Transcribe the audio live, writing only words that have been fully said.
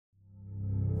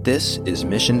This is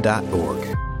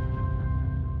Mission.org.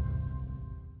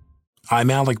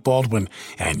 I'm Alec Baldwin,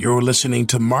 and you're listening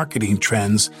to Marketing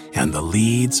Trends and the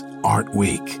Leads Aren't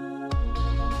Weak.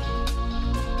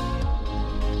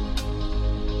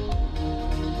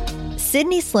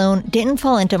 Sydney Sloan didn't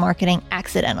fall into marketing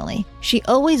accidentally. She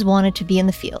always wanted to be in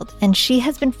the field, and she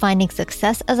has been finding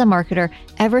success as a marketer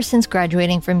ever since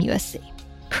graduating from USC.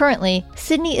 Currently,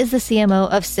 Sydney is the CMO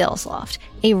of SalesLoft,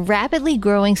 a rapidly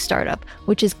growing startup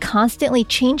which is constantly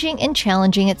changing and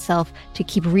challenging itself to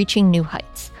keep reaching new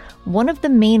heights. One of the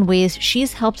main ways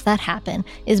she's helped that happen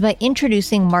is by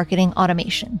introducing marketing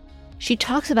automation. She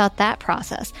talks about that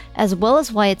process, as well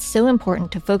as why it's so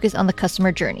important to focus on the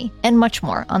customer journey, and much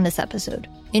more on this episode.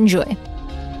 Enjoy.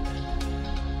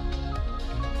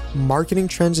 Marketing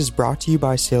Trends is brought to you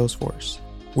by Salesforce.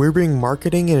 We're bringing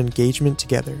marketing and engagement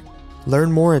together.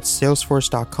 Learn more at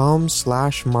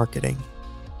salesforce.com/marketing.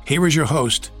 Here is your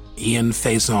host, Ian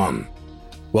Faison.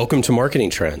 Welcome to Marketing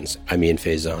Trends. I'm Ian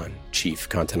Faison, Chief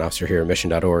Content Officer here at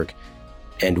Mission.org.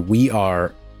 And we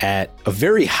are at a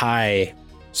very high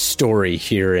story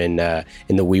here in the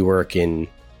WeWork in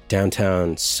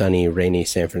downtown, sunny, rainy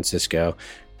San Francisco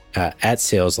at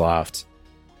SalesLoft.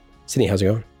 Sydney, how's it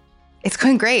going? It's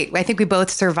going great. I think we both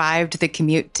survived the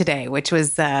commute today, which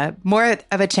was more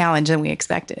of a challenge than we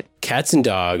expected. Cats and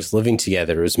dogs living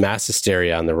together. It was mass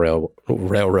hysteria on the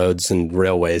railroads and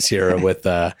railways here with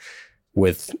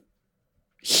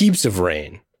heaps of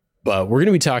rain. But we're going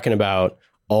to be talking about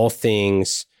all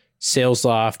things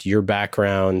SalesLoft, your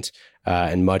background,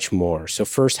 and much more. So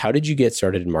first, how did you get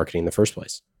started in marketing in the first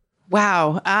place?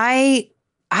 Wow. I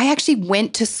actually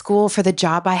went to school for the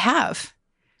job I have,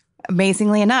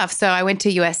 amazingly enough. So I went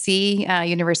to USC,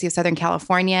 University of Southern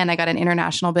California, and I got an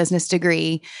international business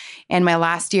degree. And my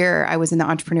last year, I was in the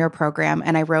entrepreneur program,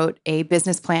 and I wrote a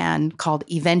business plan called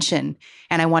Evention,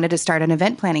 and I wanted to start an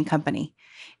event planning company.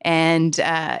 And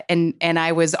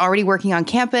I was already working on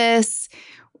campus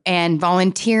and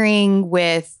volunteering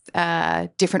with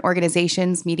different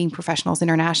organizations, Meeting Professionals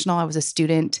International. I was a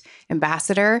student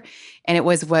ambassador, and it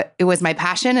was my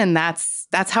passion, and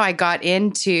that's how I got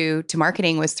into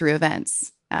marketing, was through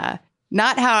events.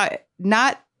 Not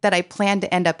that I planned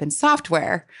to end up in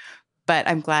software, but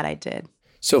I'm glad I did.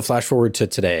 So flash forward to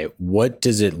today. What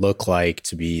does it look like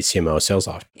to be CMO of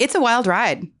SalesLoft? It's a wild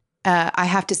ride. I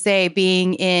have to say,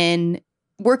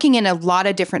 working in a lot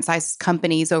of different size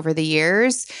companies over the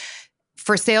years.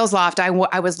 For SalesLoft, I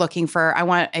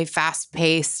want a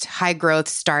fast-paced, high-growth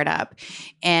startup.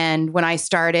 And when I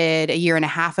started a year and a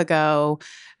half ago,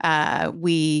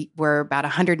 we were about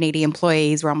 180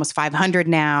 employees. We're almost 500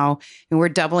 now, and we're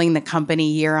doubling the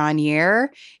company year on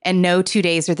year. And no 2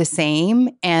 days are the same,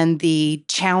 and the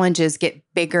challenges get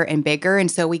bigger and bigger. And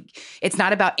so it's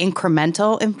not about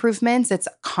incremental improvements. It's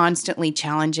constantly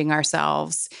challenging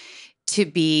ourselves to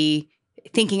be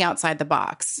thinking outside the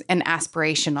box and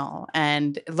aspirational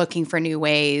and looking for new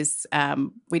ways.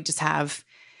 We just have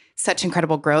such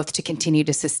incredible growth to continue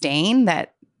to sustain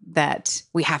that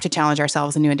we have to challenge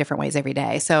ourselves in new and different ways every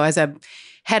day. So as a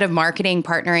head of marketing,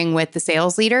 partnering with the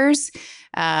sales leaders,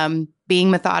 being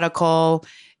methodical,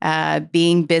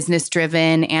 being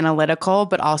business-driven, analytical,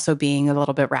 but also being a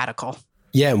little bit radical.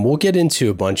 Yeah, and we'll get into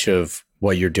a bunch of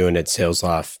what you're doing at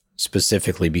SalesLoft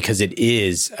specifically, because it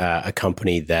is a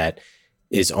company that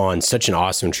is on such an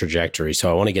awesome trajectory.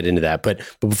 So I want to get into that. But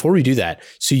before we do that,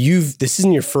 so this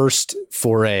isn't your first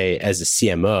foray as a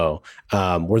CMO.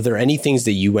 Were there any things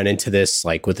that you went into this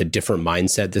like with a different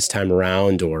mindset this time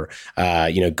around, or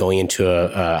going into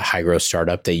a high growth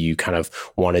startup that you kind of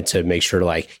wanted to make sure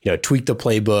to tweak the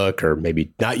playbook, or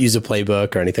maybe not use a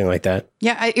playbook or anything like that?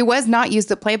 Yeah, it was not use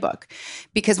the playbook,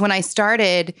 because when I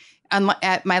started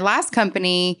at my last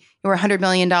company, we were $100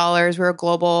 million. We were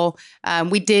global.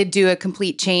 We did do a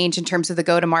complete change in terms of the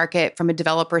go-to-market from a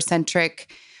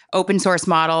developer-centric open source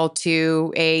model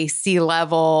to a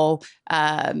C-level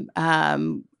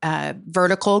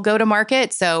vertical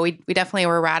go-to-market. So we definitely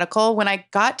were radical. When I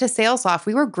got to SalesLoft,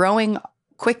 we were growing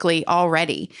quickly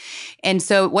already. And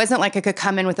so it wasn't like I could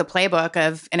come in with a playbook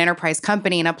of an enterprise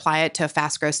company and apply it to a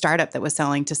fast-growth startup that was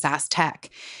selling to SaaS tech.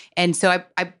 And so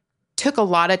I took a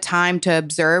lot of time to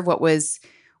observe what was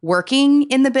working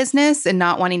in the business and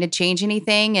not wanting to change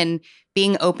anything and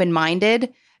being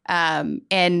open-minded.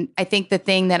 And I think the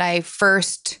thing that I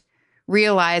first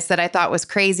realized that I thought was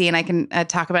crazy, and I can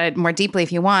talk about it more deeply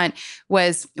if you want,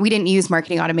 was we didn't use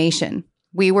marketing automation.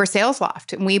 We were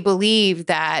SalesLoft, and we believed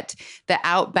that the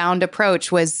outbound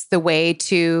approach was the way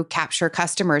to capture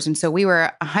customers. And so we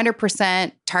were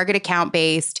 100% target account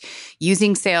based,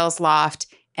 using SalesLoft,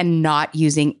 and not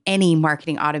using any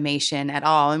marketing automation at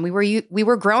all. And we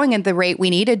were growing at the rate we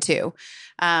needed to,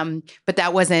 but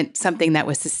that wasn't something that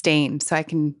was sustained. So I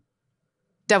can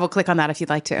double click on that if you'd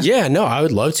like to. Yeah, no, I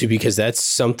would love to, because that's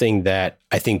something that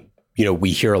I think,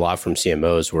 we hear a lot from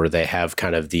CMOs where they have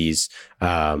kind of these,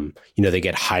 they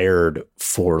get hired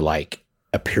for like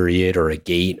a period or a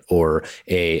gate or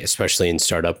especially in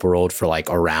startup world, for like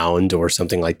a round or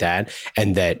something like that.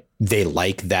 And that they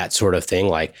like that sort of thing.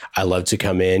 Like, I love to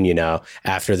come in,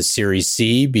 after the Series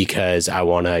C because I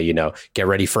want to, get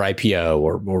ready for IPO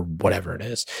or whatever it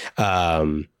is.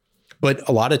 But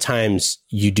a lot of times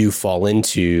you do fall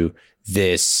into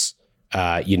this,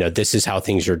 this is how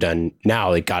things are done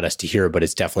now. It got us to here, but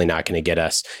it's definitely not going to get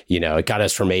us, it got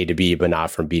us from A to B, but not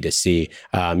from B to C.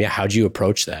 How'd you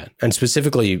approach that? And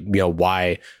specifically,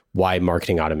 why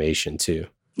marketing automation too?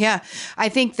 Yeah, I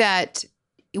think that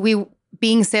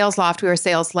being SalesLoft, we were a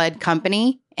sales-led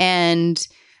company, and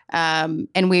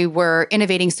we were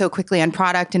innovating so quickly on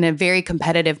product in a very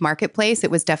competitive marketplace. It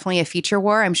was definitely a feature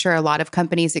war. I'm sure a lot of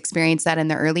companies experienced that in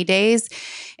the early days.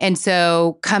 And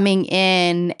coming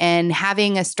in and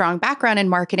having a strong background in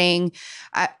marketing,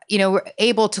 we're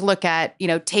able to look at,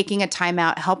 taking a time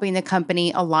out, helping the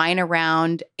company align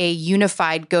around a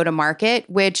unified go-to-market,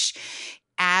 which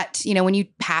when you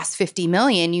pass 50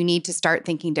 million, you need to start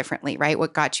thinking differently, right?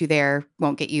 What got you there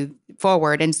won't get you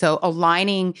forward. And so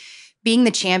being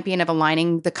the champion of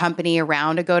aligning the company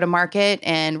around a go-to-market,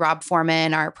 and Rob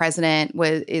Foreman, our president,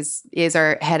 is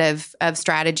our head of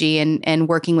strategy, and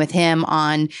working with him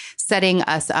on setting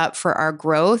us up for our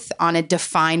growth on a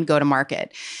defined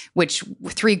go-to-market, which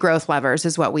 3 growth levers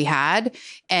is what we had.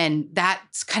 And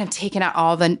that's kind of taken out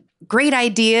all the great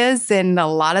ideas and a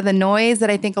lot of the noise that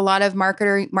I think a lot of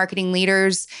marketing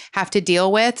leaders have to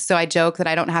deal with. So I joke that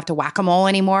I don't have to whack-a-mole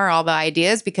anymore, all the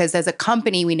ideas, because as a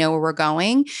company, we know where we're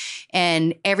going,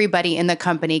 and everybody in the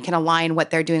company can align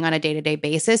what they're doing on a day-to-day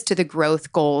basis to the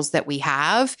growth goals that we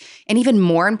have. And even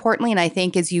more importantly, and I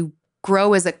think as you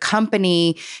grow as a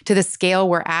company to the scale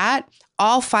we're at,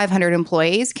 all 500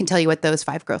 employees can tell you what those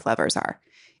 5 growth levers are.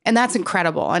 And that's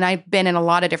incredible. And I've been in a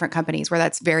lot of different companies where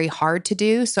that's very hard to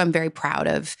do. So I'm very proud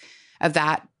of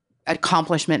that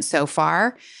accomplishment so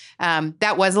far.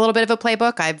 That was a little bit of a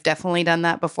playbook. I've definitely done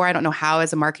that before. I don't know how,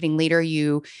 as a marketing leader,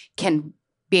 you can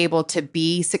be able to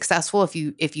be successful if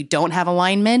you don't have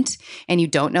alignment and you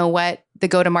don't know what the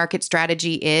go-to-market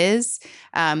strategy is.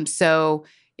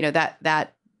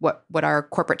 That what our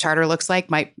corporate charter looks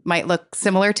like might look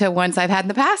similar to ones I've had in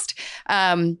the past.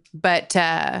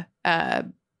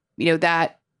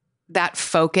 That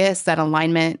focus, that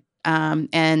alignment,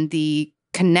 and the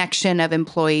connection of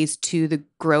employees to the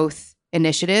growth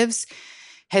initiatives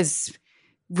has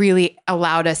really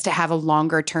allowed us to have a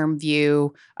longer term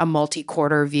view, a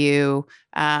multi-quarter view,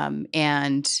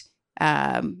 and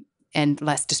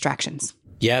less distractions.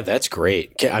 Yeah, that's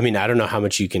great. I mean, I don't know how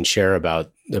much you can share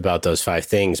about those 5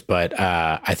 things, but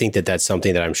I think that's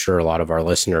something that I'm sure a lot of our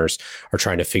listeners are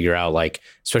trying to figure out, like,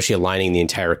 especially aligning the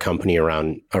entire company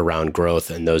around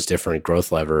growth and those different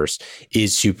growth levers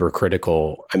is super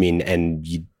critical. I mean, and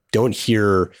you don't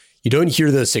hear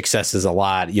those successes a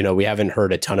lot. We haven't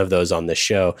heard a ton of those on the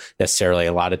show necessarily.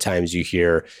 A lot of times you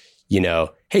hear,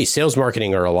 hey, sales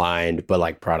marketing are aligned, but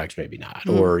like product maybe not,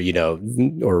 or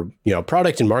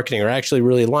product and marketing are actually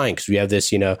really aligned because we have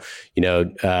this,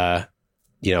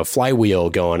 flywheel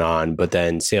going on, but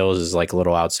then sales is like a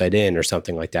little outside in or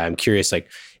something like that. I'm curious,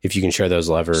 like, if you can share those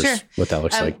levers, sure, what that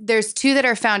looks like. There's 2 that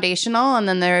are foundational, and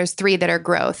then there's 3 that are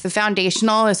growth. The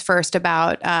foundational is first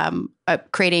about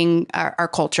creating our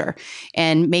culture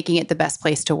and making it the best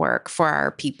place to work for our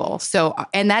people. So,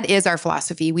 and that is our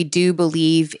philosophy. We do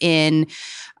believe in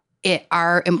it.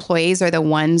 Our employees are the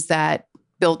ones that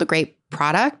build a great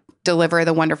product, deliver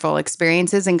the wonderful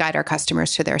experiences, and guide our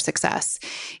customers to their success.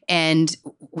 And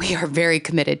we are very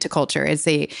committed to culture.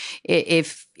 We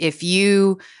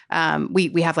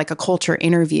have like a culture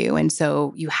interview. And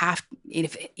so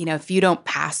if you don't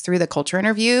pass through the culture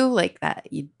interview like that,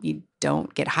 you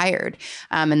don't get hired.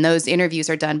 And those interviews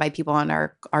are done by people on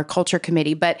our culture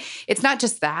committee. But it's not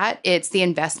just that, it's the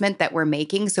investment that we're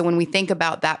making. So when we think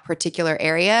about that particular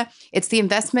area, it's the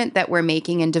investment that we're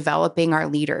making in developing our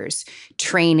leaders,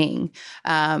 training,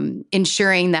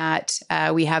 ensuring that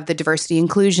we have the diversity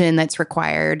inclusion that's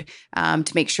required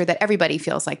to make sure that everybody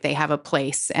feels like they have a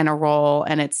place and a role,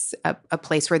 and it's a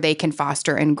place where they can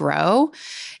foster and grow.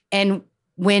 And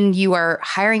when you are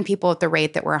hiring people at the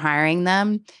rate that we're hiring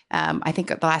them, I think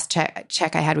the last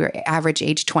check I had, we were average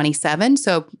age 27,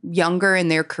 so younger in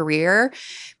their career.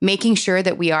 Making sure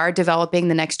that we are developing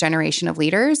the next generation of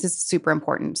leaders is super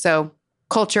important. So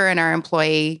culture and our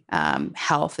employee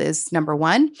health is number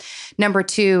one. Number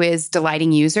two is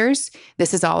delighting users.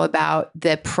 This is all about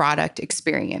the product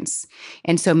experience.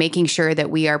 And so making sure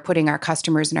that we are putting our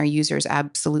customers and our users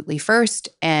absolutely first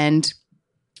and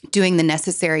doing the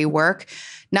necessary work,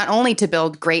 not only to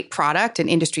build great product and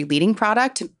industry-leading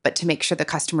product, but to make sure the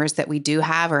customers that we do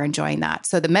have are enjoying that.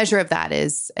 So the measure of that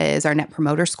is our Net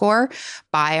Promoter Score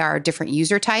by our different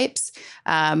user types.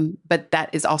 But that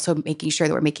is also making sure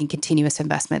that we're making continuous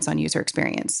investments on user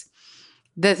experience.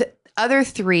 The other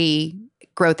three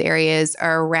growth areas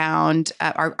are around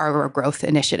our growth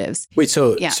initiatives. Wait,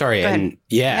 so sorry. And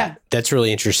that's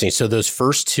really interesting. So those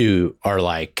first two are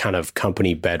like kind of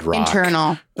company bedrock.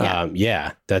 Internal.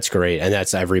 That's great. And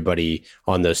that's everybody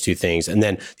on those two things. And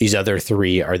then these other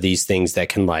three are these things that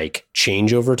can like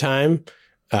change over time.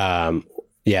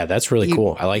 That's really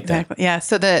cool. I like that. Yeah.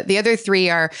 So the other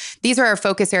three these are our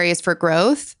focus areas for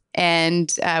growth.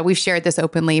 And we've shared this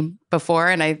openly before,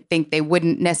 and I think they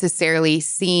wouldn't necessarily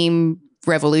seem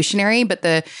revolutionary, but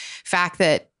the fact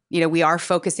that, we are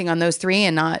focusing on those three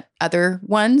and not other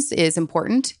ones is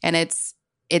important. And it's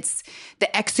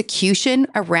the execution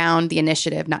around the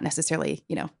initiative, not necessarily,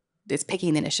 it's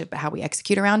picking the initiative, but how we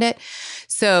execute around it.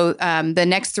 So the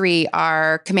next three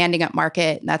are commanding up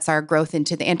market. That's our growth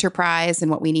into the enterprise and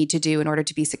what we need to do in order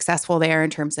to be successful there in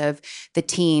terms of the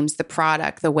teams, the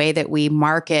product, the way that we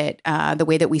market, the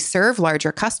way that we serve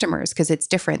larger customers, because it's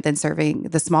different than serving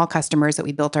the small customers that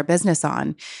we built our business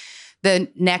on.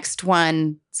 The next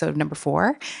one, so number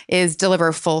 4, is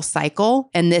deliver full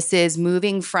cycle. And this is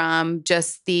moving from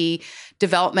just the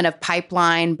development of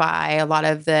pipeline by a lot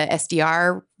of the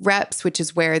SDR reps, which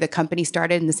is where the company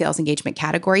started and the sales engagement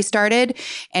category started,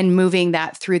 and moving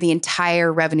that through the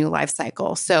entire revenue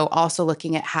lifecycle. So also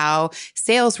looking at how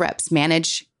sales reps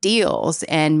manage deals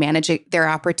and manage their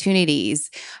opportunities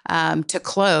to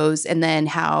close, and then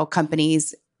how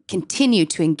companies continue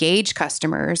to engage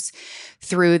customers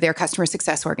through their customer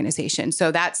success organization. So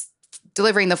that's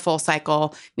delivering the full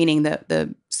cycle, meaning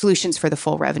the solutions for the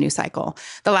full revenue cycle.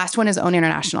 The last one is own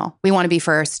international. We want to be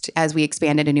first as we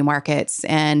expand into new markets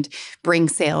and bring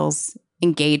sales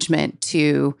engagement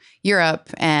to Europe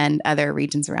and other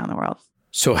regions around the world.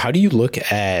 So how do you look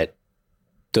at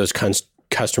those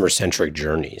customer-centric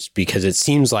journeys? Because it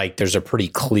seems like there's a pretty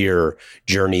clear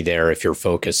journey there if you're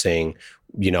focusing,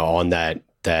 on that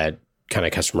kind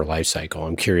of customer life cycle.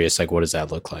 I'm curious, what does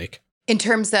that look like? In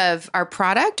terms of our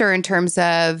product or in terms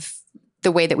of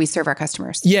the way that we serve our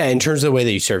customers? Yeah, in terms of the way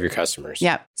that you serve your customers.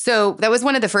 Yeah. So that was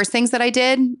one of the first things that I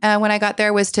did when I got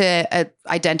there, was to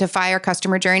identify our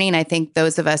customer journey. And I think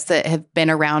those of us that have been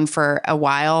around for a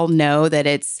while know that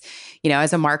it's,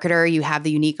 as a marketer, you have the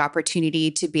unique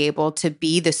opportunity to be able to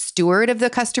be the steward of the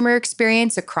customer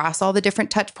experience across all the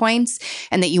different touch points,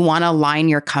 and that you want to align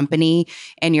your company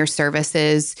and your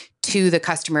services to the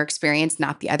customer experience,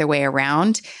 not the other way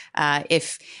around.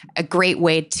 If a great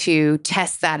way to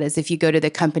test that is if you go to the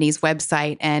company's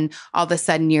website and all of a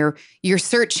sudden you're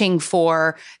searching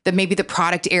for maybe the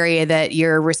product area that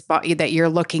you're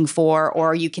looking for,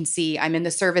 or you can see I'm in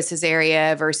the services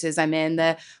area versus I'm in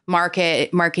the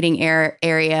marketing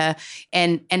area,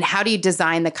 and how do you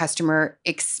design the customer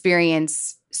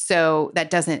experience so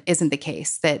that isn't the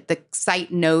case, that the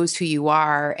site knows who you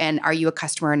are, and are you a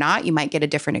customer or not? You might get a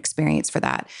different experience for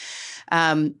that.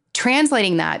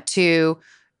 Translating that to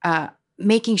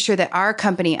making sure that our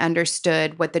company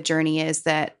understood what the journey is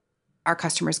that our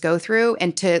customers go through,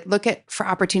 and to look for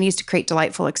opportunities to create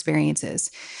delightful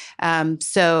experiences. And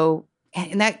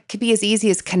that could be as easy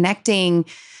as connecting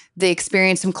the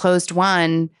experience from closed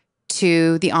one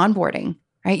to the onboarding,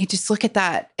 right? You just look at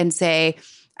that and say,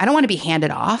 I don't want to be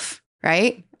handed off,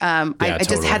 right? I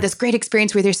just had this great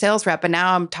experience with your sales rep, and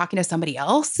now I'm talking to somebody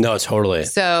else. No, totally.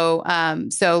 So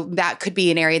that could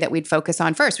be an area that we'd focus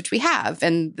on first, which we have.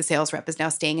 And the sales rep is now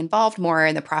staying involved more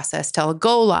in the process till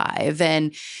go live.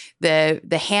 And the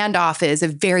handoff is a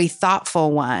very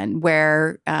thoughtful one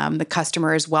where the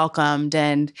customer is welcomed,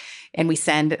 and we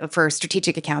send, for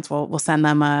strategic accounts, we'll send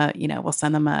them a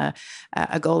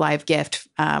go live gift.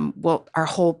 Our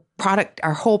whole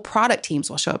product teams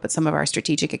will show up at some of our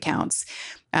strategic accounts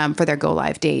for their go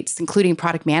live dates, including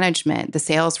product management, the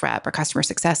sales rep, our customer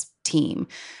success team.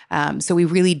 So we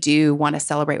really do want to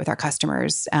celebrate with our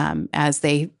customers as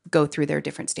they go through their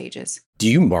different stages. Do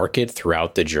you market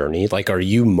throughout the journey? Are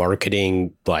you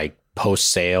marketing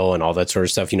post-sale and all that sort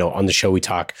of stuff? On the show, we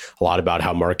talk a lot about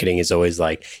how marketing is always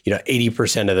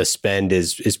 80% of the spend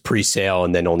is pre-sale,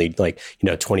 and then only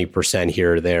 20%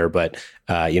 here or there, but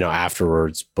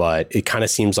afterwards. But it kind of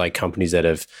seems like companies that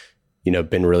have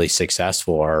been really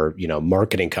successful are,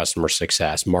 marketing customer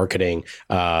success, marketing,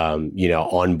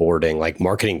 onboarding, like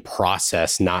marketing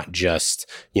process, not just,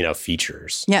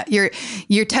 features. Yeah,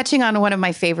 you're touching on one of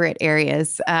my favorite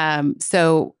areas.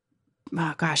 So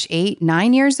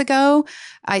 8-9 years ago,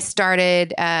 I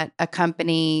started at a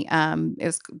company, it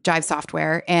was Jive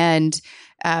Software, and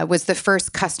was the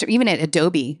first customer, even at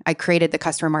Adobe, I created the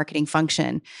customer marketing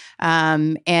function.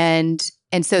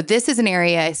 And so this is an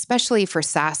area, especially for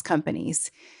SaaS companies,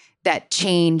 that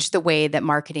change the way that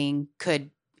marketing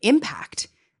could impact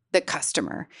the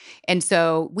customer. And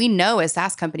so we know as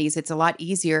SaaS companies, it's a lot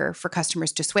easier for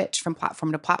customers to switch from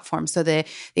platform to platform. So the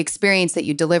experience that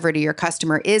you deliver to your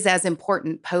customer is as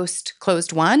important post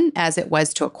closed won as it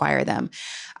was to acquire them.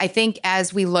 I think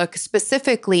as we look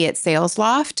specifically at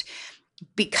SalesLoft,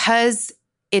 because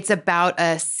it's about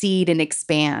a seed and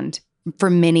expand for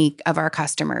many of our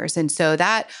customers. And so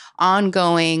that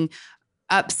ongoing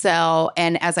upsell,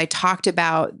 and as I talked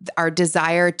about, our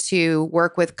desire to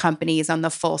work with companies on the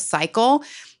full cycle,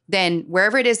 then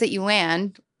wherever it is that you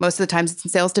land, most of the times it's in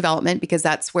sales development because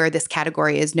that's where this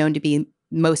category is known to be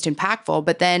most impactful.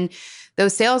 But then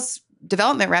those sales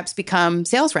development reps become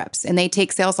sales reps and they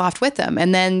take SalesLoft with them.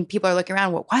 And then people are looking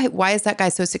around, well, why is that guy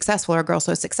so successful or girl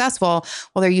so successful?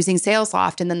 Well, they're using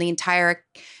SalesLoft, and then the entire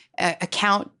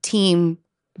account team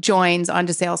joins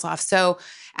onto SalesLoft. So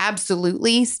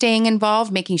absolutely staying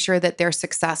involved, making sure that they're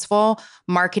successful,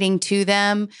 marketing to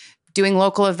them, doing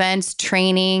local events,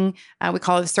 training. We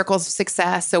call it the circles of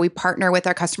success. So we partner with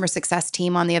our customer success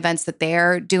team on the events that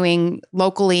they're doing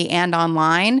locally and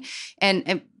online,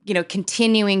 and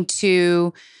continuing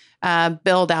to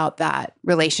build out that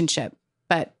relationship.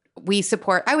 But we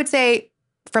support, I would say,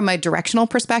 from a directional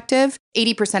perspective,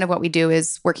 80% of what we do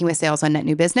is working with sales on net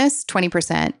new business.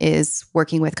 20% is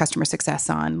working with customer success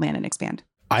on land and expand.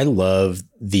 I love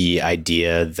the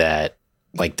idea that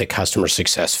like the customer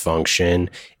success function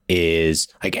is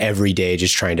like every day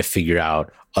just trying to figure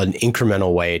out an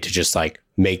incremental way to just like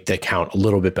make the account a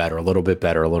little bit better, a little bit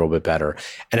better, a little bit better.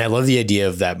 And I love the idea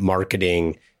of that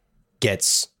marketing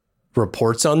gets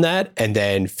reports on that and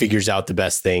then figures out the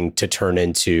best thing to turn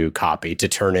into copy, to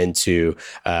turn into,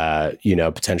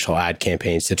 potential ad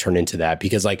campaigns, to turn into that.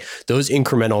 Because like those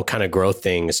incremental kind of growth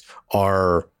things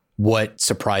are what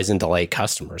surprise and delight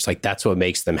customers. Like that's what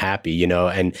makes them happy,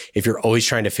 and if you're always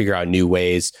trying to figure out new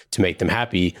ways to make them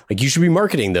happy, like you should be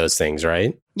marketing those things,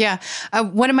 right? Yeah.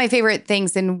 One of my favorite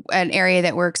things in an area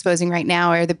that we're exposing right now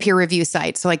are the peer review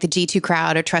sites. So like the G2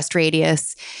 Crowd or Trust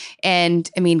Radius. And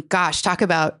I mean, gosh, talk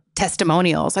about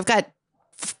testimonials. I've got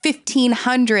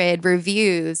 1,500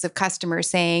 reviews of customers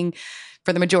saying,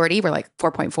 for the majority, we're like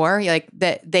 4.4, like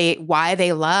that why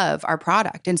they love our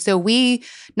product. And so we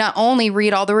not only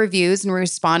read all the reviews and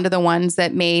respond to the ones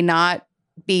that may not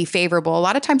be favorable. A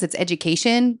lot of times it's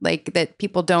education, like that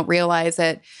people don't realize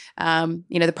that,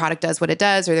 the product does what it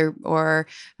does,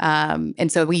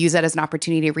 and so we use that as an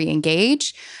opportunity to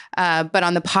re-engage. But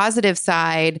on the positive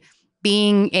side,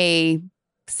 being a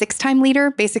 6-time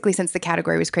leader, basically since the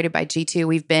category was created by G2,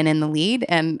 we've been in the lead,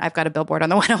 and I've got a billboard on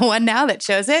the 101 now that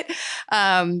shows it,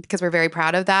 because we're very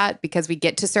proud of that, because we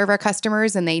get to serve our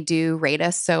customers and they do rate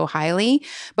us so highly.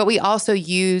 But we also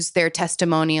use their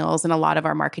testimonials in a lot of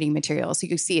our marketing materials. So you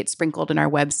can see it sprinkled in our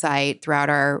website throughout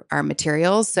our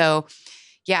materials. So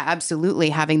yeah, absolutely.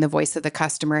 Having the voice of the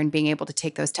customer and being able to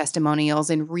take those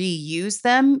testimonials and reuse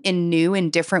them in new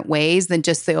and different ways than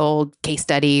just the old case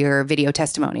study or video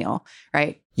testimonial,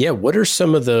 right? Yeah. What are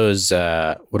some of those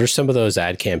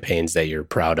ad campaigns that you're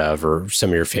proud of, or some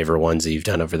of your favorite ones that you've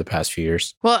done over the past few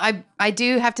years? Well, I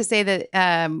do have to say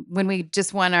that when we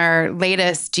just won our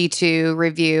latest G2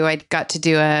 review, I got to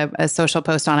do a social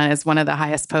post on it as one of the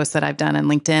highest posts that I've done on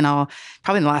LinkedIn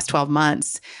probably in the last 12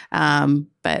 months.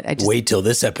 But I just wait till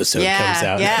this episode comes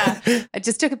out. Yeah, I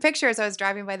just took a picture as I was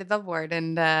driving by the billboard,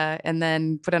 and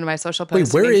then put it on my social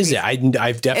post. Wait, where is it?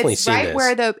 I've definitely seen right this.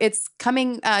 Where it's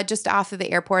coming just off of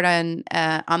the airport on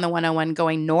the 101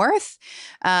 going north,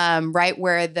 right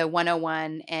where the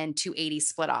 101 and 280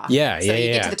 split off. Yeah, so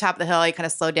you get to the top of the hill, you kind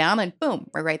of slow down, and boom,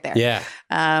 we're right there. Yeah.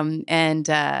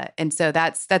 And so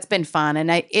that's been fun,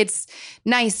 and it's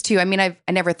nice too. I mean, I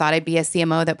never thought I'd be a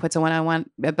CMO that puts a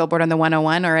billboard on the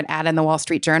 101 or an ad in the Wall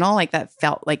Street Journal. Like that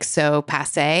felt like so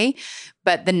passé,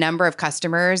 but the number of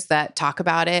customers that talk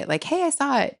about it, like, "Hey, I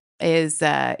saw it,"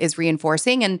 is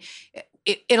reinforcing, and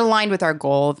it aligned with our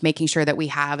goal of making sure that we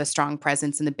have a strong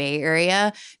presence in the Bay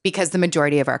Area, because the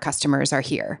majority of our customers are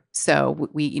here. So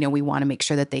we want to make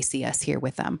sure that they see us here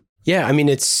with them. Yeah, I mean,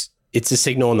 it's a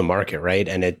signal in the market, right?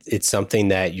 And it's something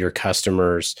that your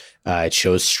customers, it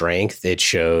shows strength. It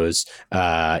shows,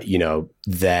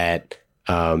 that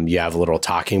you have a little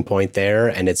talking point there.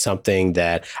 And it's something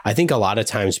that I think a lot of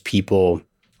times people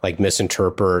like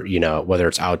misinterpret, whether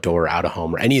it's outdoor, out of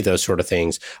home, or any of those sort of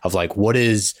things of like, what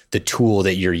is the tool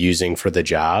that you're using for the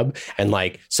job? And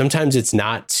like, sometimes it's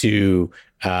not to,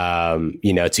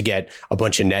 to get a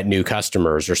bunch of net new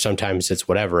customers, or sometimes it's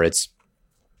whatever. It's,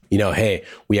 hey,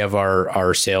 we have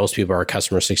our salespeople, our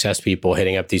customer success people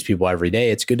hitting up these people every day.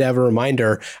 It's good to have a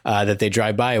reminder that they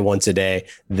drive by once a day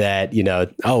that,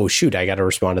 oh, shoot, I got to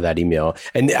respond to that email.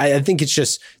 And I think it's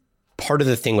just part of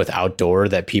the thing with outdoor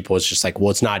that people is just like,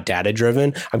 well, it's not data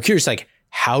driven. I'm curious, like,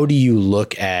 how do you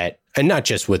look at, and not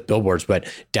just with billboards, but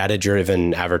data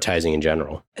driven advertising in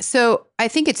general? So I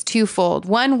think it's twofold.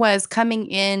 One was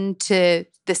coming into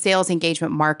the sales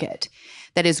engagement market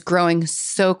that is growing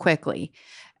so quickly.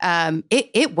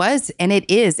 It was, and it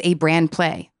is a brand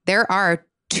play. There are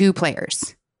two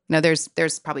players.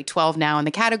 There's probably 12 now in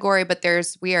the category, but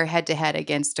we are head to head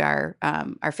against our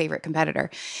favorite competitor,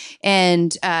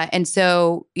 and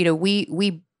so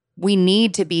we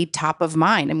need to be top of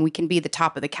mind. I mean, we can be the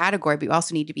top of the category, but we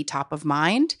also need to be top of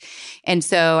mind. And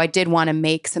so I did want to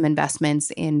make some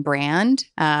investments in brand.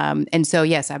 And so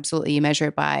yes, absolutely, you measure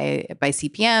it by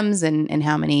CPMs and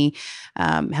how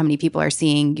many people are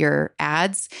seeing your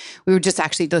ads. We were just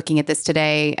actually looking at this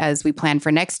today as we plan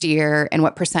for next year, and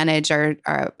what percentage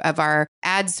of our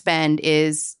ad spend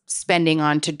is spending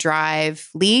on to drive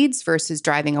leads versus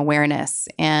driving awareness.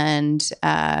 And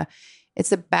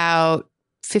it's about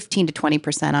 15 to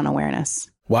 20% on awareness.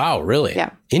 Wow, really? Yeah.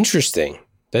 Interesting.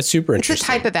 That's super interesting. It's the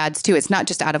type of ads too. It's not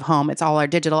just out of home. It's all our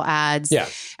digital ads,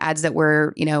 ads that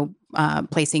we're,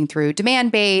 placing through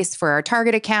demand base for our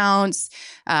target accounts,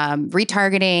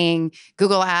 retargeting,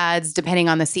 Google ads, depending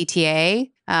on the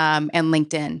CTA, and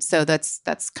LinkedIn. So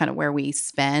that's kind of where we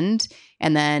spend.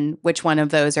 And then which one of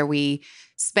those are we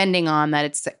spending on that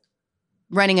it's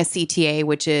running a CTA,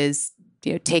 which is,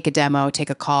 take a demo,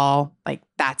 take a call, like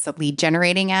that's a lead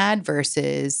generating ad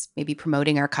versus maybe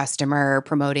promoting our customer,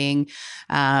 promoting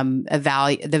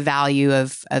the value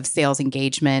of sales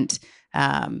engagement.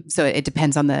 So it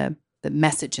depends on the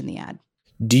message in the ad.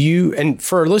 Do you, and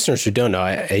for our listeners who don't know,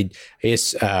 I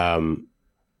guess, share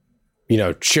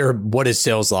what is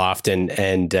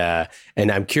SalesLoft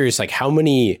and I'm curious, like how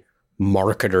many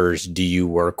marketers do you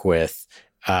work with?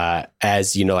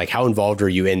 As like how involved are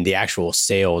you in the actual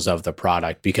sales of the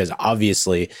product? Because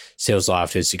obviously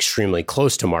SalesLoft is extremely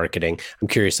close to marketing. I'm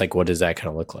curious, like, what does that kind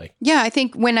of look like? Yeah, I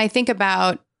think when I think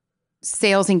about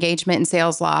sales engagement and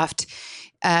SalesLoft,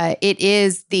 it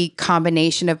is the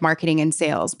combination of marketing and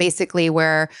sales, basically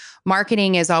where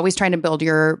marketing is always trying to build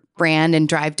your brand and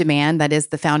drive demand. That is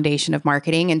the foundation of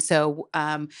marketing. And so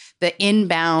the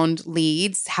inbound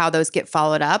leads, how those get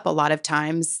followed up, a lot of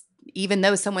times, even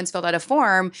though someone's filled out a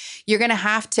form, you're going to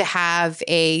have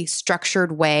a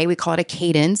structured way, we call it a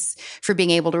cadence, for being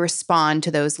able to respond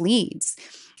to those leads.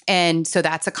 And so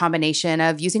that's a combination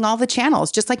of using all the channels.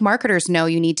 Just like marketers know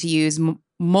you need to use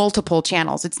multiple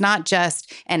channels. It's not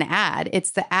just an ad.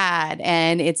 It's the ad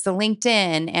and it's the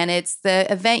LinkedIn and it's the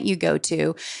event you go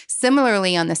to.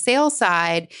 Similarly, on the sales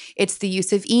side, it's the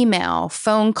use of email,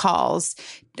 phone calls,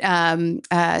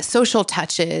 social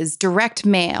touches, direct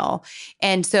mail.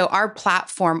 And so our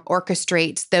platform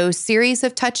orchestrates those series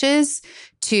of touches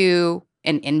to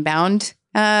an inbound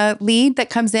lead that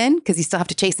comes in, because you still have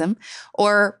to chase them,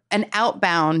 or an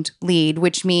outbound lead,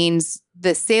 which means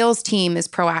the sales team is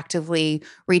proactively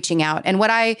reaching out. And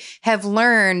what I have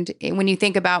learned when you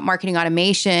think about marketing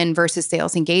automation versus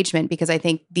sales engagement, because I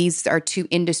think these are two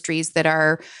industries that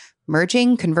are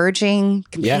merging, converging,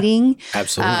 competing. Yeah,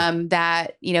 absolutely.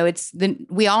 That,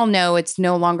 we all know it's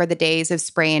no longer the days of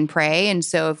spray and pray. And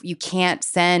so if you can't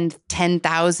send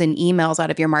 10,000 emails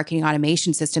out of your marketing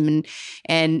automation system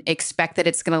and expect that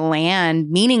it's going to land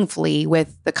meaningfully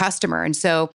with the customer. And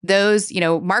so those,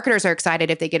 marketers are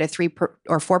excited if they get a 3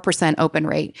 or 4% open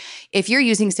rate. If you're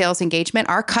using sales engagement,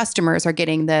 our customers are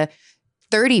getting the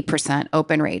 30%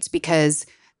 open rates because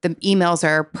the emails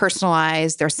are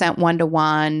personalized, they're sent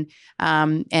one-to-one,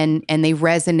 and they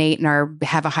resonate and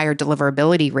have a higher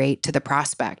deliverability rate to the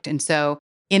prospect. And so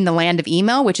in the land of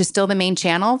email, which is still the main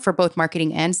channel for both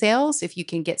marketing and sales, if you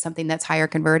can get something that's higher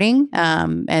converting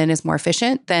and is more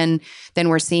efficient, then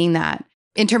we're seeing that.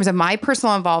 In terms of my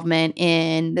personal involvement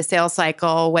in the sales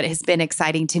cycle, what has been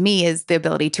exciting to me is the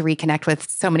ability to reconnect with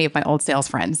so many of my old sales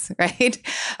friends, right?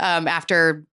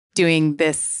 After doing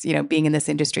this, being in this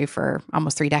industry for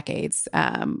almost 3 decades,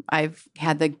 I've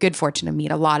had the good fortune to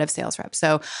meet a lot of sales reps.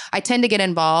 So I tend to get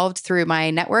involved through my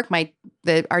network.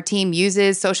 Our team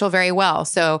uses social very well.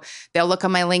 So they'll look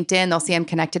on my LinkedIn, they'll see I'm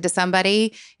connected to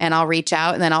somebody, and I'll reach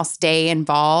out, and then I'll stay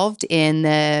involved in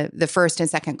the first and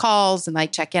second calls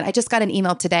and check in. I just got an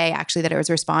email today, actually, that I was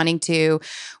responding to,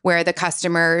 where the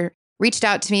customer reached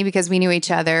out to me because we knew each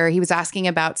other. He was asking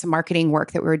about some marketing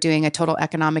work that we were doing, a total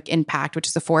economic impact, which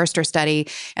is a Forrester study.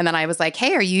 And then I was like,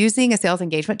 hey, are you using a sales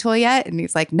engagement tool yet? And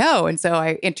he's like, no. And so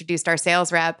I introduced our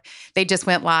sales rep. They just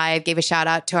went live, gave a shout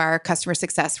out to our customer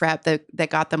success rep that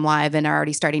got them live and are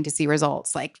already starting to see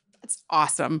results. That's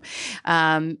awesome.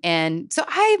 And so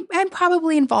I'm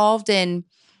probably involved in,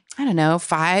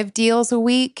 5 deals a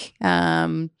week.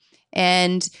 And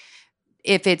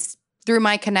if it's through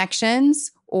my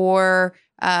connections, or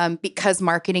because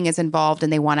marketing is involved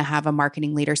and they want to have a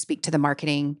marketing leader speak to the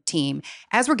marketing team.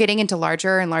 As we're getting into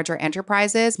larger and larger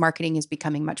enterprises, marketing is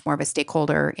becoming much more of a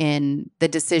stakeholder in the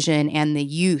decision and the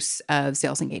use of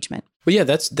sales engagement. Well, yeah,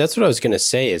 that's what I was going to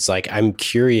say. Is I'm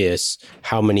curious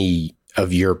how many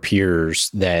of your peers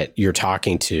that you're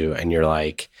talking to and you're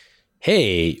like,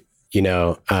 hey,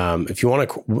 if you want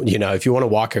to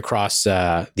walk across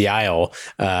the aisle,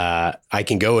 I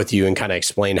can go with you and kind of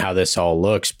explain how this all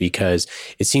looks, because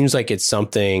it seems like it's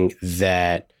something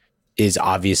that is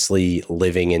obviously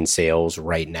living in sales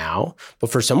right now.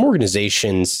 But for some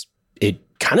organizations, it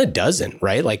kind of doesn't,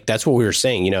 right? That's what we were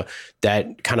saying,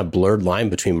 that kind of blurred line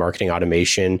between marketing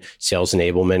automation, sales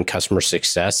enablement, customer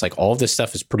success, all of this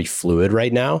stuff is pretty fluid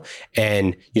right now.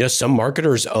 And, some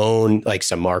marketers own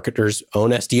SDRs,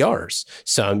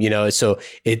 so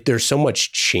there's so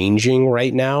much changing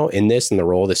right now in this, and the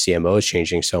role of the CMO is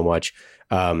changing so much.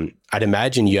 I'd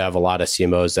imagine you have a lot of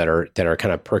CMOs that are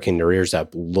kind of perking their ears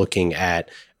up, looking at,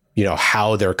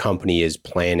 how their company is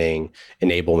planning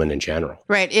enablement in general.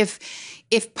 Right.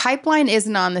 If pipeline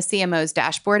isn't on the CMO's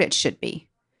dashboard, it should be.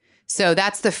 So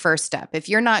that's the first step. If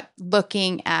you're not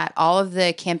looking at all of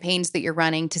the campaigns that you're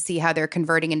running to see how they're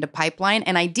converting into pipeline,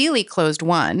 and ideally closed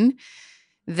won,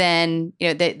 then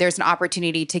there's an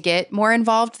opportunity to get more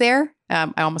involved there.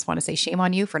 I almost want to say shame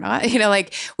on you for not.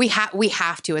 We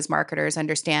have to, as marketers,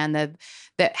 understand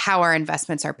that how our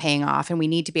investments are paying off, and we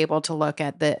need to be able to look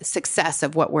at the success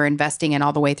of what we're investing in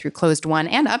all the way through closed won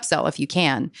and upsell if you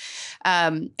can.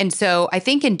 And so I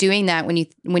think in doing that,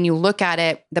 when you look at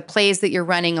it, the plays that you're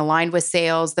running aligned with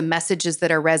sales, the messages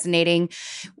that are resonating,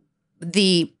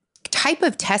 the type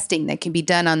of testing that can be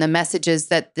done on the messages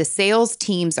that the sales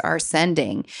teams are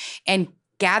sending, and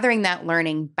gathering that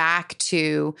learning back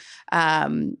to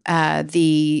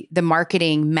the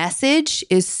marketing message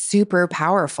is super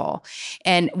powerful.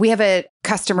 And we have a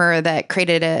customer that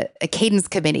created a cadence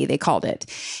committee, they called it.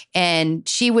 And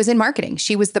she was in marketing.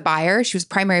 She was the buyer. She was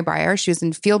primary buyer. She was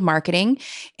in field marketing.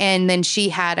 And then she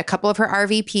had a couple of her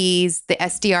RVPs, the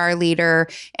SDR leader,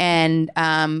 and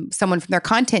someone from their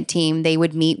content team. They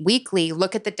would meet weekly,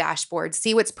 look at the dashboard,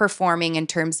 see what's performing in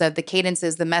terms of the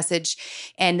cadences, the message.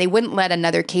 And they wouldn't let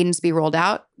another cadence be rolled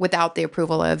out without the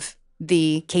approval of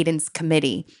the cadence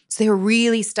committee. So they were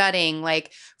really studying,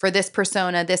 for this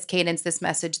persona, this cadence, this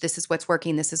message, this is what's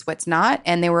working, this is what's not.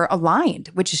 And they were aligned,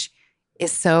 which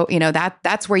is so,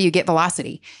 that's where you get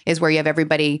velocity, is where you have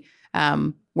everybody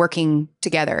working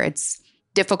together. It's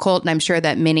difficult. And I'm sure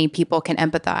that many people can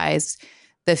empathize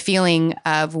the feeling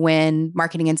of when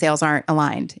marketing and sales aren't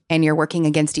aligned and you're working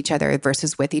against each other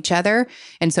versus with each other.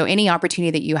 And so any opportunity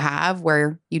that you have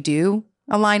where you do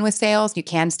align with sales, you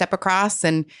can step across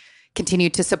and continue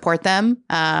to support them.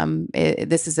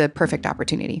 This is a perfect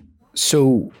opportunity.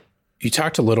 So you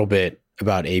talked a little bit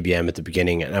about ABM at the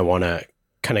beginning, and I want to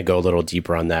kind of go a little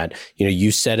deeper on that.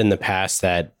 You said in the past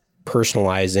that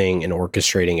personalizing and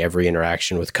orchestrating every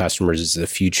interaction with customers is the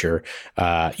future.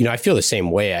 I feel the same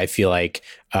way. I feel like,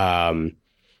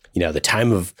 the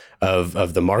time of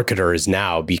the marketer is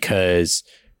now, because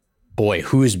boy,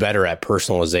 who is better at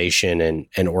personalization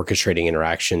and orchestrating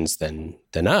interactions than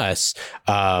us?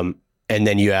 And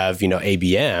then you have,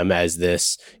 ABM as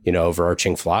this,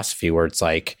 overarching philosophy where it's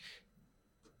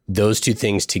those two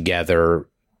things together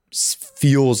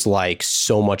feels like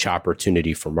so much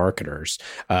opportunity for marketers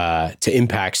to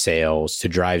impact sales, to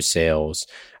drive sales.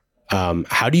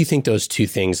 How do you think those two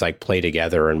things play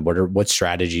together, and what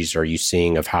strategies are you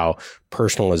seeing of how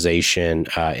personalization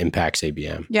impacts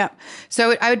ABM? Yeah.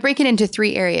 So I would break it into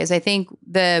 3 areas. I think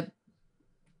the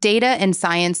data and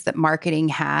science that marketing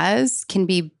has can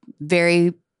be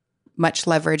very much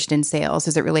leveraged in sales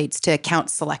as it relates to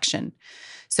account selection.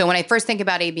 So when I first think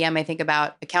about ABM, I think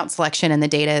about account selection and the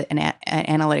data and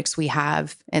analytics we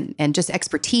have and just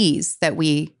expertise that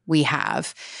we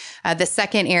have. The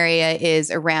second area is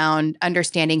around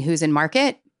understanding who's in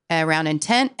market, around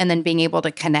intent, and then being able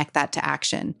to connect that to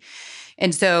action.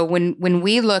 And so when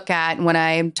we look at, when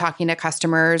I'm talking to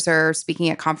customers or speaking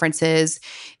at conferences,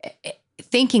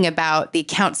 thinking about the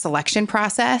account selection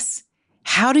process,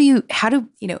 how do you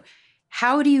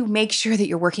make sure that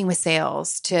you're working with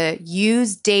sales to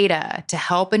use data to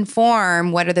help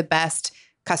inform what are the best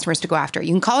customers to go after?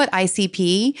 You can call it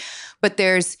ICP, but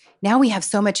now we have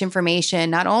so much information,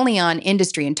 not only on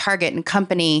industry and target and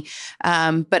company,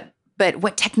 but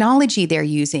what technology they're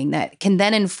using that can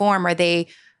then inform, are they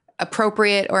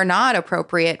appropriate or not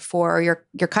appropriate for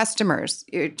your customers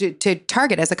to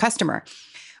target as a customer.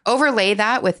 Overlay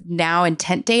that with now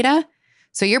intent data.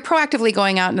 So you're proactively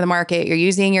going out into the market. You're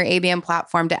using your ABM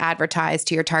platform to advertise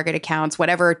to your target accounts,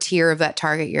 whatever tier of that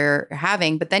target you're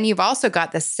having. But then you've also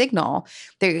got the signal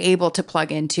that you're able to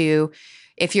plug into.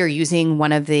 If you're using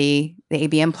one of the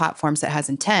ABM platforms that has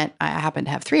intent, I happen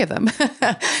to have 3 of them.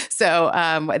 So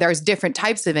there's different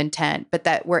types of intent, but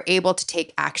that we're able to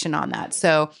take action on that.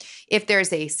 So if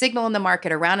there's a signal in the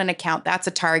market around an account, that's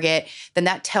a target, then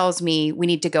that tells me we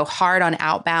need to go hard on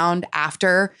outbound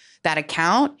after that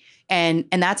account. And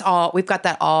that's all, we've got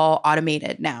that all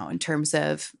automated now in terms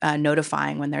of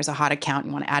notifying when there's a hot account,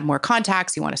 you want to add more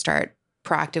contacts, you want to start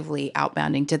proactively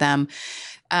outbounding to them.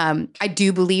 I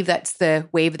do believe that's the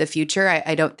wave of the future.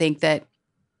 I don't think that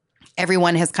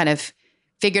everyone has kind of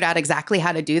figured out exactly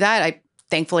how to do that.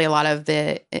 Thankfully, a lot of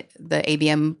the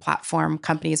ABM platform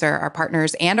companies are our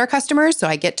partners and our customers. So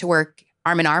I get to work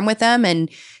arm in arm with them and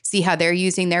see how they're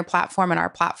using their platform and our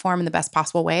platform in the best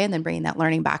possible way, and then bringing that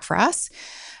learning back for us.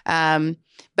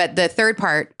 But the third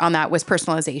part on that was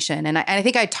personalization. And I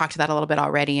think I talked to that a little bit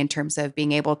already in terms of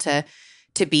being able to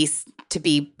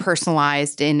be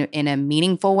personalized in a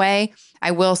meaningful way.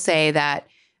 I will say that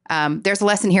there's a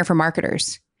lesson here for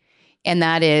marketers. And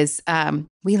that is,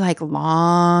 we like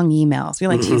long emails. We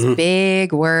like to use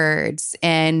big words,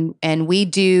 and we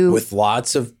do with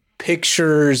lots of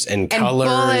pictures and colors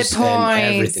bullet points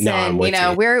and everything. No, I'm with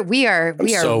you. We are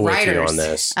so writers with you on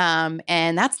this.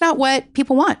 And that's not what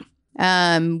people want.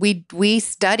 We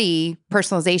study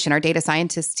personalization. Our data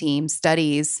scientist team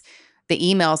studies the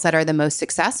emails that are the most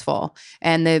successful,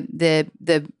 and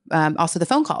the also the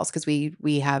phone calls, because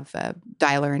we have a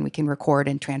dialer and we can record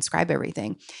and transcribe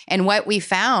everything. And what we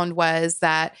found was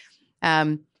that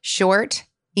short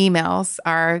emails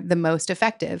are the most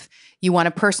effective. You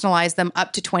want to personalize them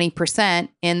up to 20%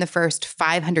 in the first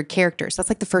 500 characters. That's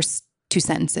like the first 2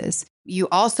 sentences. You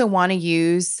also want to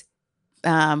use,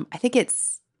 I think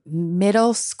it's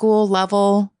middle school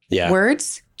level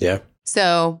words. Yeah.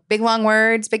 So big, long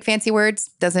words, big, fancy words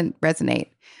doesn't resonate.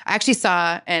 I actually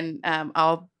saw, and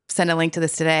I'll send a link to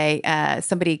this today,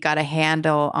 somebody got a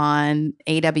handle on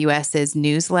AWS's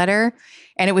newsletter,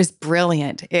 and it was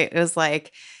brilliant. It was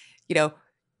like,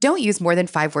 don't use more than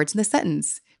 5 words in the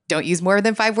sentence. Don't use more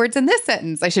than 5 words in this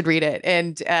sentence. I should read it.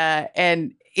 And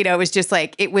it was just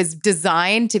like, it was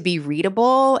designed to be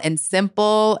readable and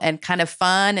simple and kind of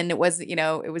fun. And it was,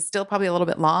 it was still probably a little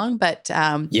bit long, but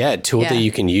a tool that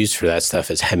you can use for that stuff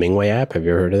is Hemingway app. Have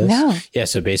you ever heard of this? No. Yeah.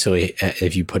 So basically,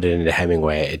 if you put it into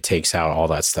Hemingway, it takes out all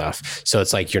that stuff. So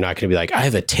it's like, you're not going to be like, I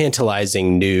have a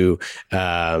tantalizing new,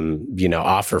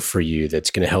 offer for you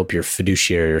that's going to help your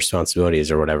fiduciary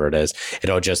responsibilities or whatever it is.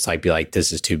 It'll just like be like,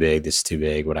 this is too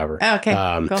big, whatever. Oh, okay.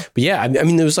 Cool. But yeah, I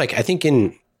mean, there was like, I think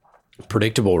in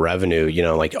predictable revenue,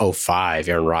 like 2005,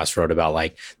 Aaron Ross wrote about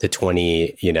like the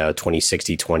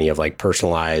 20/60/20 of like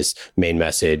personalized main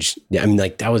message. I mean,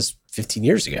 like that was 15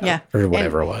 years ago or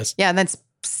whatever it was. Yeah. And that's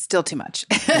still too much.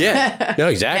 Yeah. No,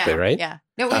 exactly. Right. Yeah.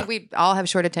 No, we all have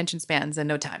short attention spans and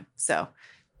no time. So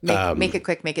make it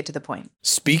quick, make it to the point.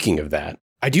 Speaking of that,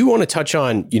 I do want to touch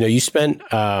on, you spent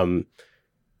some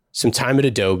time at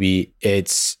Adobe.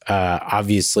 It's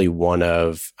obviously one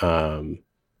of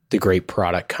the great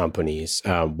product companies.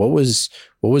 What was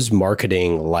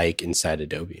marketing like inside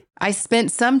Adobe? I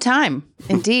spent some time,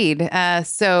 indeed.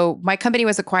 So my company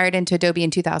was acquired into Adobe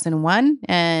in 2001,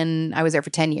 and I was there for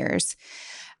 10 years.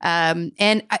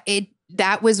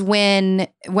 That was when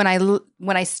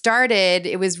I started,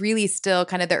 it was really still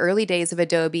kind of the early days of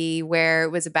Adobe, where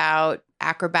it was about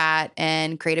Acrobat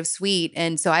and Creative Suite.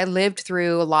 And so I lived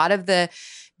through a lot of the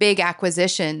big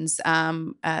acquisitions.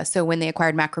 So when they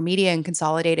acquired Macromedia and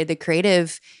consolidated the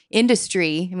creative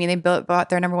industry, I mean, they bought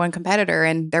their number one competitor,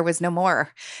 and there was no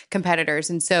more competitors.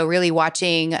 And so really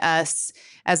watching us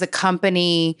as a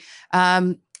company,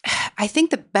 I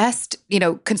think the best,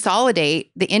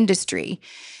 consolidate the industry.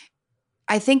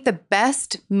 I think the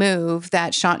best move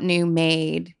that Shantanu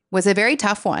made was a very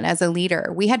tough one as a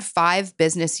leader. We had 5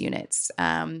 business units.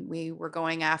 We were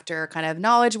going after kind of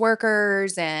knowledge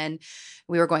workers, and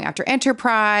we were going after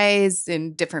enterprise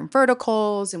and different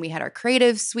verticals, and we had our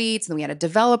creative suites, and we had a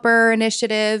developer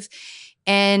initiative.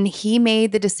 And he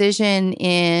made the decision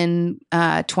in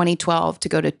 2012 to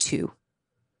go to 2.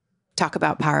 Talk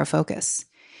about power of focus.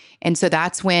 And so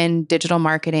that's when digital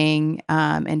marketing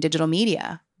and digital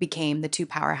media became the 2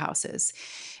 powerhouses.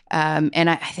 And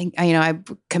I think, I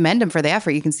commend him for the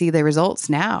effort. You can see the results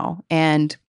now.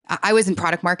 And I was in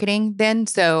product marketing then.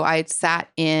 So I sat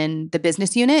in the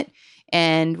business unit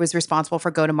and was responsible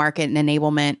for go-to-market and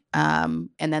enablement. And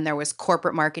then there was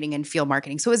corporate marketing and field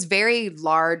marketing. So it was very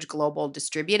large, global,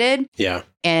 distributed. Yeah.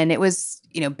 And it was,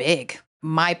 big.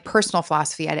 My personal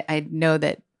philosophy, I know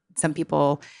that some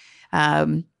people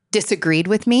disagreed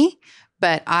with me,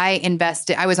 but I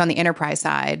was on the enterprise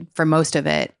side for most of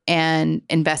it and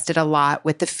invested a lot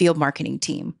with the field marketing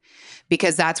team,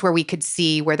 because that's where we could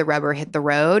see where the rubber hit the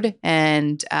road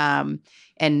and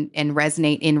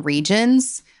resonate in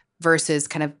regions versus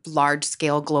kind of large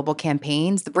scale global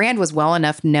campaigns. The brand was well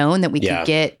enough known that we could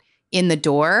get in the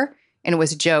door, and it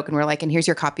was a joke. And we're like, and here's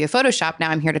your copy of Photoshop. Now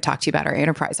I'm here to talk to you about our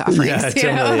enterprise offerings. Yeah,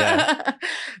 totally, yeah.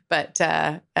 But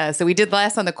so we did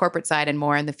less on the corporate side and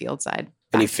more on the field side.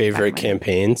 Any favorite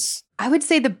campaigns? I would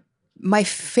say my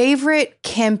favorite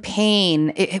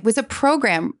campaign, it was a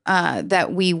program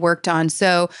that we worked on.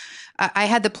 So I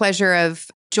had the pleasure of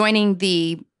joining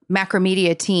the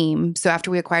Macromedia team. So after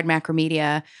we acquired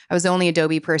Macromedia, I was the only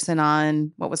Adobe person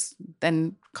on what was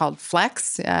then called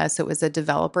Flex. So it was a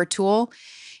developer tool.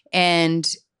 And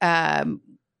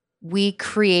we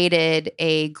created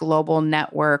a global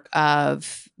network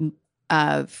of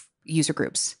user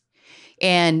groups.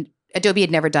 And Adobe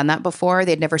had never done that before.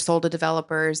 They'd never sold to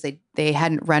developers. They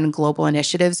hadn't run global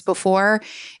initiatives before.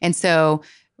 And so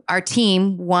our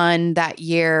team won that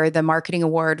year the marketing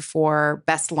award for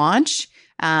best launch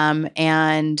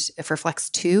and for Flex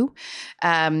 2.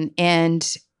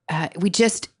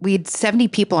 We had 70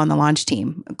 people on the launch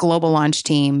team, a global launch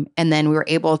team. And then we were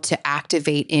able to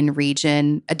activate in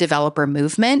region a developer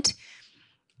movement.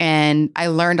 And I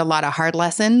learned a lot of hard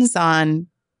lessons on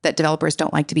that developers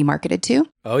don't like to be marketed to.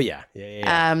 Oh yeah.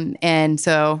 And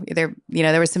so there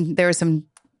were some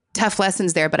tough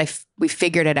lessons there, but we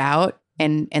figured it out.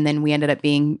 And then we ended up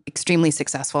being extremely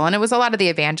successful. And it was a lot of the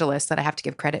evangelists that I have to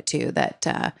give credit to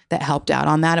that helped out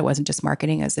on that. It wasn't just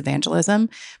marketing, as evangelism,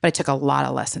 but I took a lot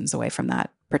of lessons away from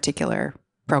that particular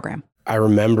program. I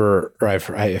remember, or I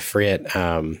forget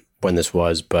when this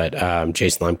was, but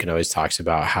Jason Lemkin always talks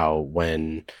about how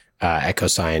when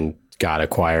EchoSign got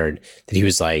acquired, that he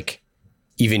was like,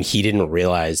 even he didn't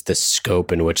realize the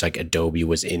scope in which like Adobe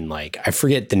was in, like, I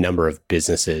forget the number of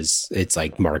businesses. It's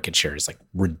like market share is like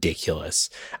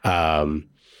ridiculous. And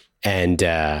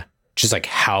just like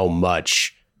how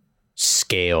much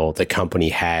scale the company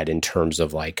had in terms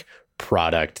of like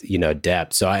product,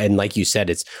 depth. So, and like you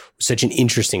said, it's such an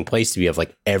interesting place to be of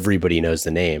like, everybody knows the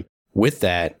name. With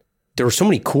that, there were so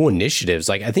many cool initiatives.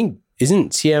 Like, I think,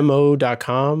 isn't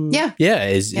CMO.com?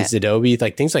 Is Adobe,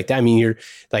 like things like that. I mean, you're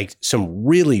like some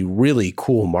really, really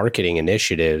cool marketing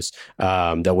initiatives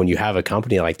that when you have a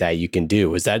company like that, you can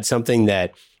do. Is that something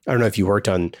that, I don't know if you worked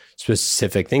on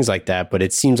specific things like that, but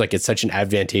it seems like it's such an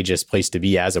advantageous place to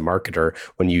be as a marketer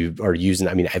when you are using,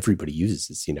 I mean, everybody uses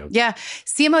this, Yeah.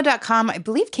 CMO.com, I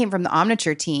believe, came from the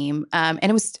Omniture team. And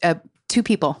it was 2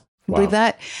 people. Wow. Believe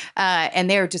that? And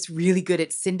they're just really good at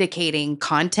syndicating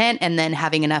content and then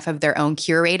having enough of their own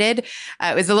curated.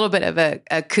 It was a little bit of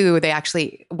a coup. They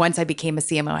actually, once I became a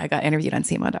CMO, I got interviewed on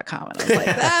CMO.com. And I was like,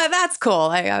 that's cool.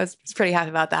 I was pretty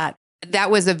happy about that.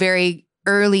 That was a very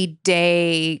early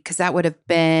day, because that would have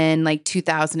been like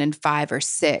 2005 or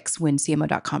 6 when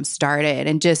CMO.com started.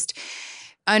 And just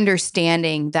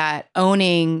understanding that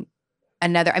owning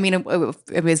another, I mean, it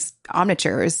was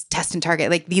Omniture, it was Test and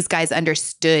Target. Like, these guys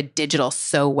understood digital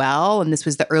so well. And this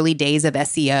was the early days of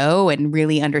SEO and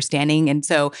really understanding. And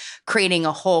so creating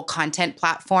a whole content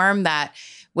platform that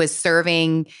was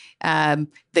serving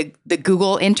the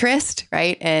Google interest,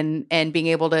 right? And being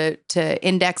able to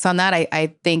index on that.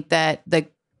 I think that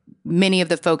many of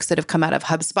the folks that have come out of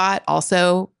HubSpot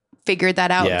also figured that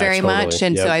out very much.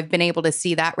 And so I've been able to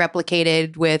see that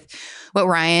replicated with what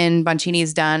Ryan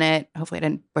Boncini's done at, hopefully I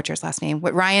didn't butcher his last name,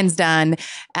 what Ryan's done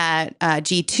at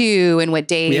G2 and what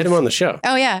Dave... We had him on the show.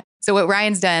 Oh, yeah. So what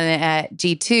Ryan's done at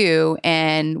G2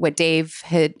 and what Dave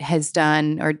has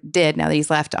done or did now that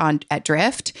he's left at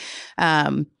Drift,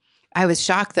 I was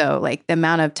shocked though, like the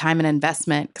amount of time and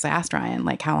investment, because I asked Ryan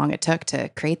like how long it took to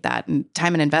create that, and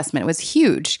time and investment was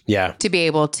huge. Yeah. To be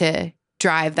able to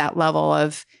drive that level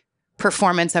of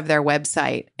performance of their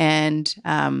website. And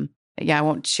I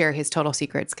won't share his total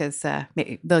secrets because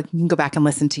you can go back and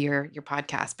listen to your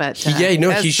podcast. But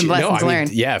he should. Lessons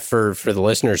learned. For the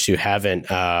listeners who haven't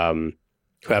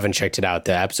checked it out,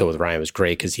 the episode with Ryan was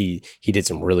great because he did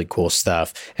some really cool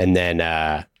stuff. And then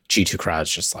G2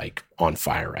 Crowd's just like on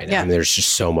fire right now. Yeah. I mean, there's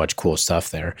just so much cool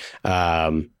stuff there.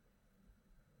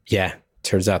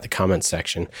 Turns out the comment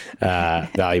section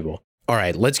valuable. All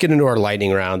right, let's get into our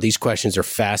lightning round. These questions are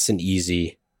fast and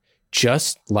easy,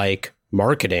 just like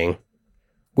marketing.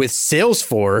 With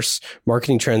Salesforce,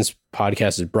 Marketing Trends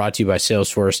podcast is brought to you by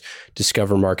Salesforce.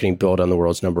 Discover marketing built on the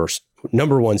world's number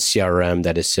one CRM,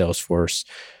 that is Salesforce.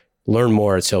 Learn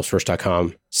more at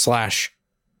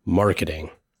salesforce.com/marketing.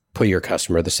 Put your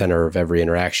customer at the center of every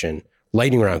interaction.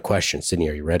 Lightning round questions. Sydney,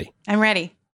 are you ready? I'm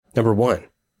ready. Number 1,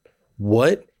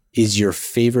 what is your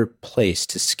favorite place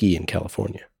to ski in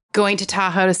California? Going to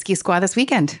Tahoe to ski squad this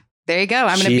weekend. There you go.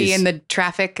 I'm going to be in the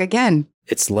traffic again.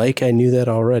 It's like I knew that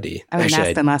already. I was in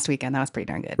Aspen last weekend. That was pretty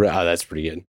darn good. Oh, that's pretty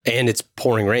good. And it's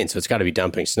pouring rain, so it's got to be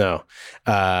dumping snow.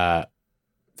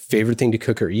 Favorite thing to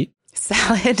cook or eat?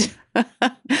 Salad.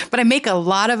 But I make a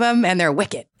lot of them and they're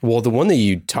wicked. Well, the one that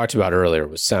you talked about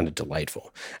earlier sounded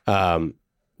delightful.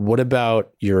 What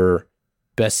about your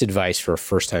best advice for a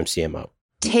first-time CMO?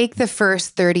 Take the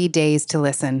first 30 days to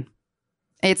listen.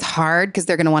 It's hard because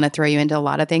they're going to want to throw you into a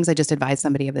lot of things. I just advised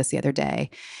somebody of this the other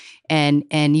day. And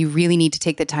you really need to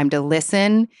take the time to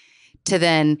listen, to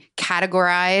then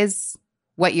categorize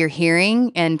what you're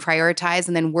hearing and prioritize,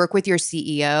 and then work with your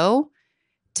CEO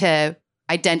to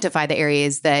identify the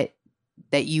areas that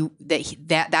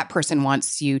person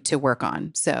wants you to work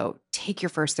on. So take your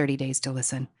first 30 days to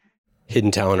listen. Hidden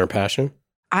talent or passion?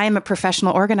 I am a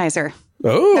professional organizer.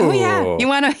 Oh yeah. You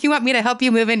want me to help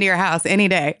you move into your house any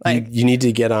day. Like you need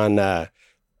to get on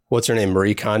what's her name?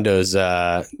 Marie Kondo's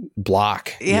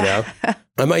block. Yeah. You know?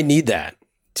 I might need that.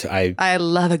 I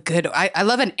love I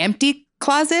love an empty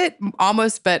closet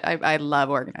almost, but I love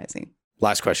organizing.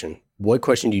 Last question. What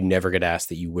question do you never get asked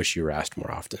that you wish you were asked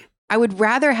more often? I would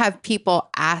rather have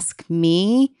people ask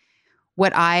me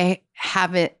what I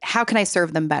haven't, how can I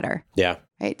serve them better? Yeah.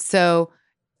 Right. So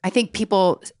I think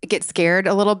people get scared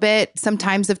a little bit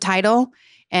sometimes of title.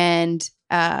 And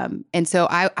so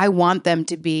I want them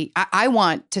to be, I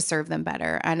want to serve them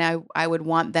better. And I would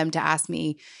want them to ask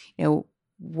me,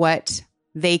 what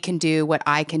they can do, what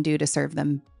I can do to serve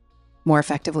them more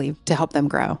effectively, to help them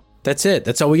grow. That's it.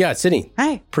 That's all we got. Sydney.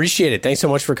 Hi. Appreciate it. Thanks so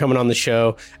much for coming on the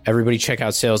show. Everybody check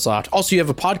out SalesLoft. Also, you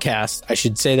have a podcast. I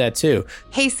should say that too.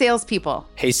 Hey, salespeople.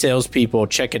 Hey, salespeople.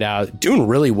 Check it out. Doing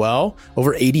really well.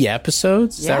 Over 80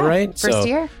 episodes. Is that right? First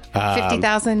year.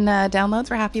 50,000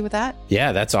 downloads. We're happy with that.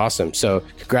 Yeah, that's awesome. So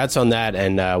congrats on that.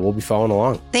 And we'll be following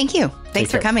along. Thank you. Thanks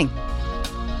for coming.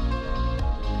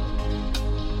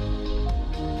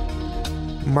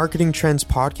 Marketing Trends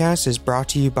Podcast is brought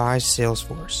to you by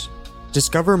Salesforce.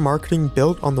 Discover marketing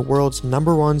built on the world's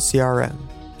number one CRM,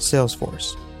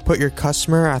 Salesforce. Put your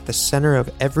customer at the center of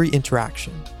every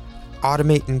interaction.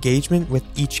 Automate engagement with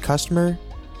each customer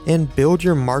and build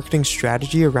your marketing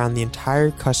strategy around the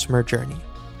entire customer journey.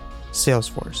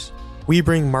 Salesforce. We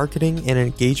bring marketing and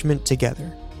engagement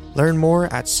together. Learn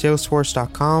more at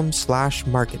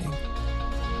salesforce.com/marketing.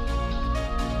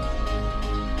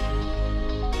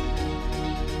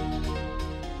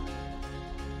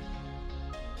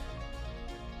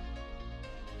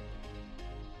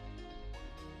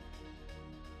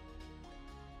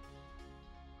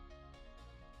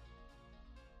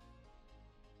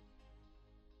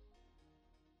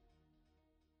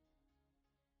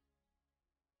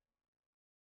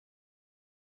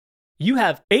 You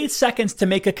have 8 seconds to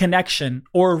make a connection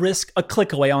or risk a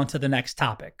click away onto the next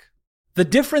topic. The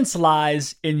difference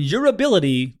lies in your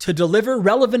ability to deliver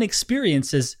relevant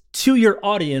experiences to your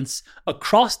audience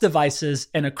across devices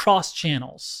and across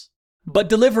channels. But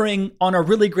delivering on a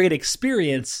really great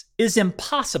experience is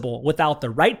impossible without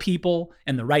the right people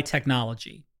and the right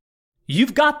technology.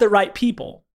 You've got the right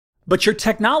people, but your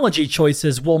technology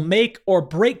choices will make or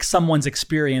break someone's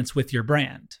experience with your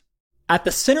brand. At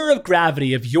the center of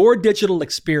gravity of your digital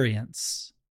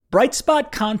experience,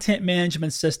 Brightspot Content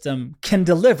Management System can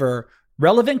deliver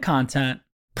relevant content,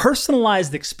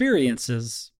 personalized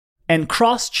experiences, and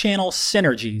cross-channel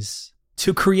synergies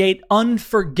to create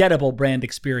unforgettable brand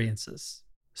experiences,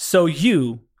 so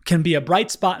you can be a bright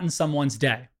spot in someone's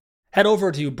day. Head over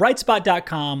to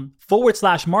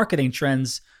brightspot.com/marketing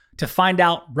trends to find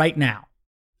out right now.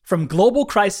 From global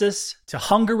crisis to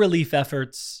hunger relief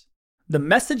efforts, The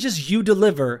messages you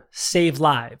deliver save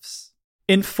lives,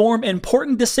 inform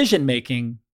important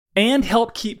decision-making, and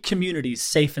help keep communities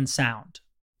safe and sound.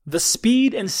 The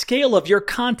speed and scale of your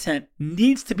content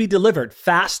needs to be delivered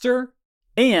faster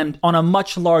and on a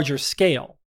much larger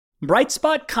scale.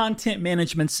 Brightspot Content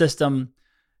Management System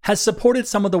has supported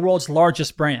some of the world's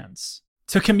largest brands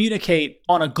to communicate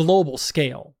on a global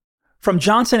scale. From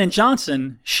Johnson &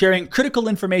 Johnson sharing critical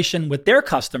information with their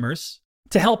customers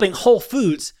to helping Whole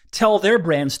Foods tell their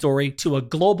brand story to a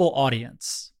global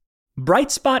audience.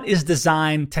 Brightspot is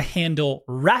designed to handle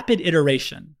rapid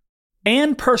iteration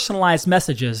and personalized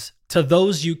messages to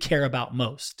those you care about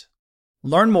most.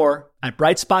 Learn more at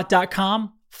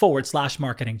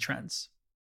brightspot.com/marketing trends.